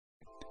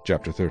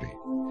Chapter 30.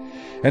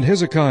 And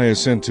Hezekiah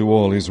sent to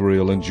all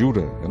Israel and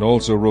Judah, and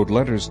also wrote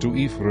letters to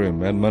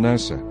Ephraim and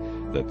Manasseh,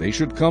 that they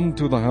should come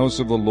to the house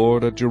of the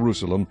Lord at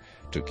Jerusalem,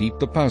 to keep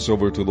the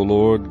Passover to the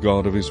Lord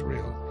God of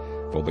Israel.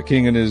 For the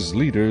king and his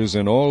leaders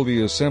and all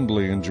the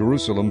assembly in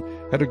Jerusalem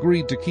had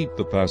agreed to keep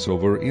the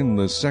Passover in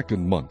the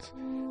 2nd month,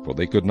 for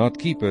they could not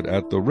keep it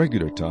at the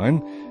regular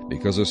time,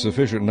 because a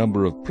sufficient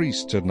number of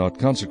priests had not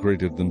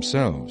consecrated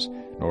themselves,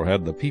 nor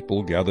had the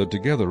people gathered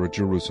together at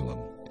Jerusalem.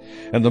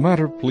 And the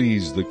matter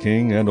pleased the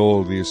king and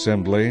all the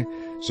assembly,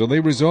 so they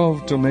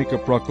resolved to make a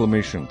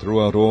proclamation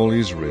throughout all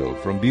Israel,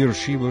 from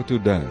Beersheba to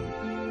Dan,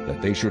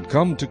 that they should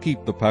come to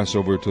keep the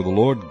Passover to the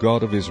Lord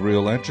God of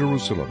Israel at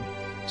Jerusalem,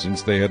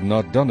 since they had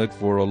not done it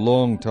for a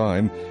long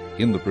time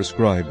in the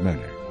prescribed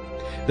manner.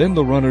 Then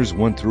the runners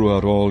went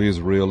throughout all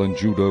Israel and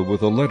Judah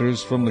with the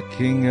letters from the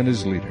king and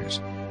his leaders,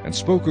 and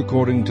spoke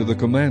according to the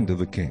command of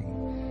the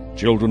king.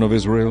 Children of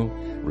Israel,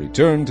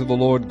 return to the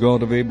Lord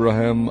God of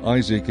Abraham,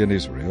 Isaac, and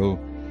Israel.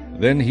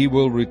 Then he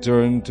will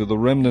return to the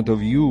remnant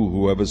of you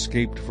who have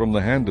escaped from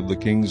the hand of the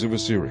kings of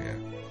Assyria.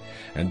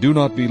 And do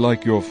not be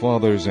like your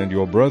fathers and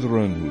your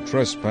brethren, who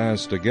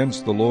trespassed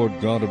against the Lord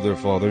God of their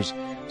fathers,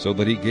 so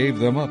that he gave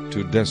them up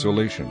to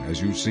desolation,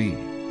 as you see.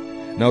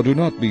 Now do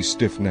not be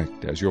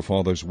stiff-necked, as your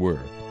fathers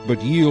were,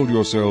 but yield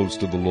yourselves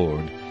to the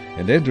Lord,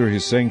 and enter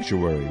his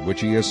sanctuary,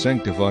 which he has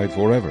sanctified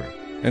forever,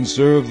 and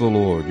serve the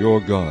Lord your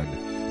God,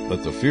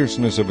 that the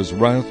fierceness of his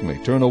wrath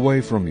may turn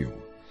away from you.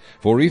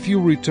 For if you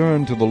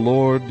return to the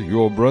Lord,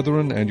 your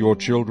brethren and your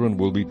children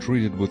will be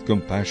treated with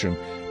compassion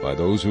by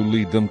those who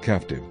lead them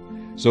captive,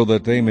 so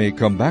that they may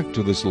come back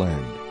to this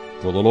land.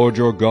 For the Lord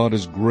your God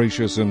is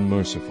gracious and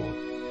merciful,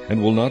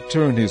 and will not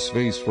turn his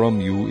face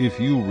from you if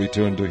you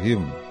return to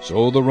him.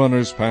 So the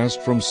runners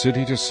passed from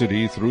city to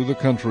city through the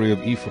country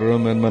of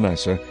Ephraim and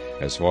Manasseh,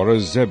 as far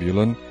as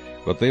Zebulun,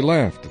 but they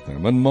laughed at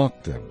them and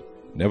mocked them.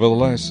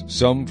 Nevertheless,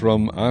 some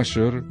from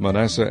Asher,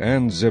 Manasseh,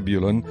 and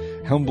Zebulun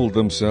humbled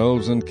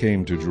themselves and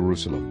came to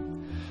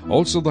Jerusalem.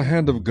 Also the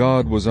hand of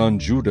God was on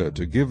Judah,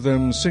 to give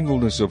them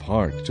singleness of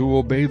heart, to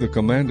obey the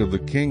command of the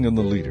king and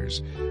the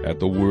leaders, at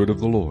the word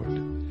of the Lord.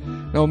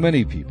 Now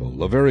many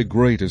people, a very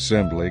great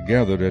assembly,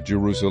 gathered at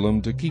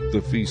Jerusalem to keep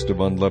the feast of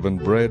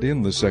unleavened bread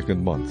in the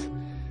 2nd month.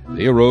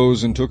 They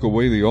arose and took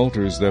away the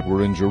altars that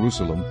were in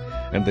Jerusalem,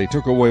 and they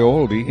took away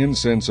all the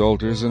incense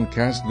altars and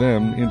cast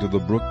them into the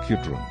brook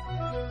Kidron.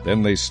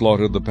 Then they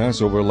slaughtered the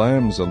Passover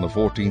lambs on the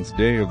 14th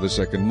day of the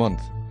 2nd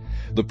month.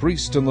 The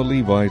priests and the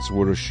Levites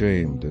were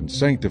ashamed, and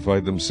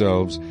sanctified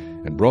themselves,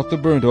 and brought the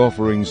burnt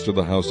offerings to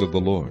the house of the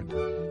Lord.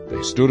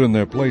 They stood in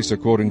their place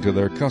according to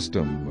their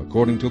custom,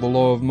 according to the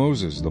law of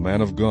Moses, the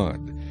man of God.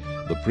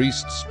 The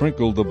priests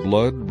sprinkled the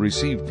blood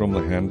received from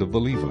the hand of the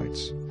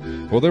Levites.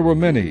 For there were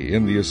many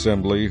in the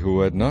assembly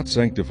who had not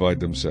sanctified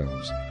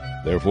themselves.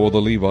 Therefore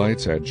the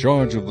Levites had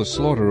charge of the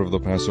slaughter of the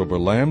Passover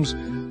lambs,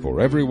 for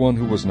every one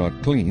who was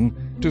not clean,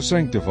 to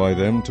sanctify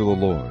them to the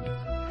Lord.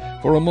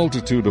 For a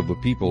multitude of the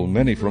people,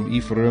 many from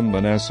Ephraim,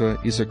 Manasseh,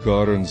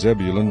 Issachar, and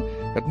Zebulun,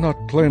 had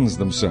not cleansed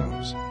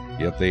themselves,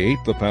 yet they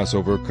ate the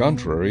Passover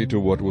contrary to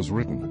what was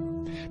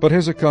written. But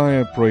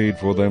Hezekiah prayed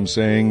for them,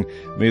 saying,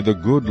 May the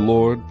good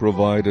Lord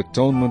provide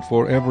atonement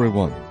for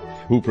everyone,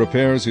 who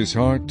prepares his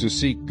heart to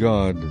seek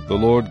God, the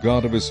Lord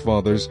God of his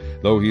fathers,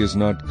 though he is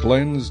not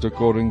cleansed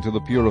according to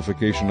the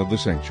purification of the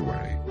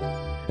sanctuary.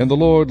 And the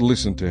Lord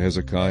listened to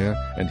Hezekiah,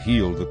 and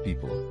healed the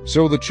people.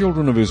 So the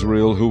children of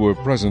Israel who were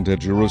present at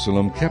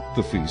Jerusalem kept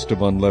the feast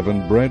of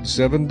unleavened bread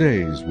 7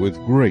 days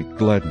with great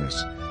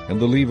gladness. And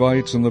the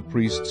Levites and the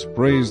priests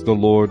praised the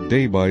Lord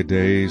day by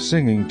day,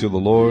 singing to the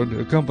Lord,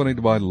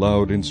 accompanied by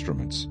loud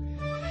instruments.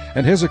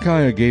 And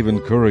Hezekiah gave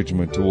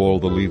encouragement to all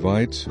the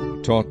Levites,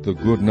 who taught the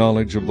good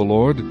knowledge of the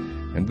Lord,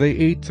 and they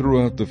ate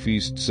throughout the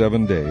feast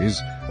 7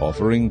 days,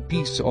 offering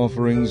peace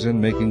offerings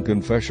and making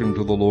confession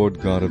to the Lord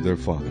God of their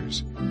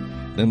fathers.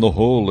 Then the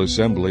whole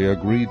assembly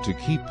agreed to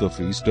keep the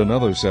feast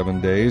another 7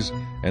 days,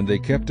 and they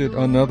kept it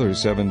another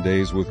 7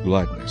 days with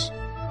gladness.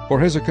 For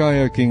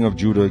Hezekiah king of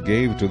Judah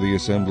gave to the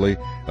assembly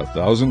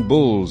 1,000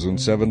 bulls and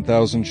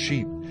 7,000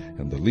 sheep,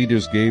 and the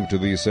leaders gave to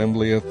the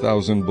assembly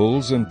 1,000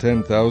 bulls and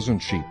 10,000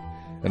 sheep,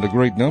 and a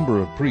great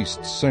number of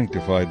priests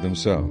sanctified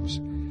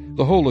themselves.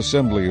 The whole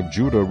assembly of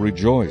Judah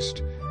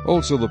rejoiced,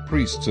 also the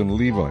priests and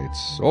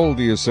Levites, all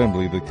the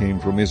assembly that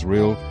came from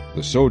Israel,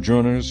 the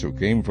sojourners who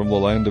came from the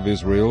land of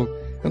Israel,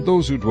 and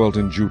those who dwelt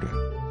in Judah.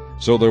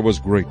 So there was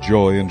great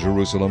joy in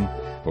Jerusalem,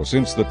 for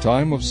since the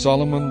time of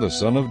Solomon the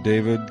son of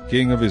David,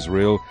 king of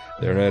Israel,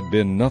 there had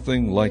been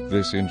nothing like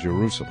this in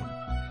Jerusalem.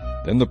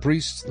 Then the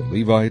priests, the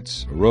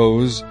Levites,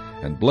 arose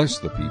and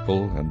blessed the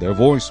people, and their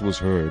voice was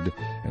heard,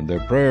 and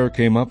their prayer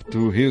came up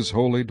to his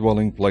holy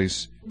dwelling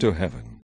place to heaven.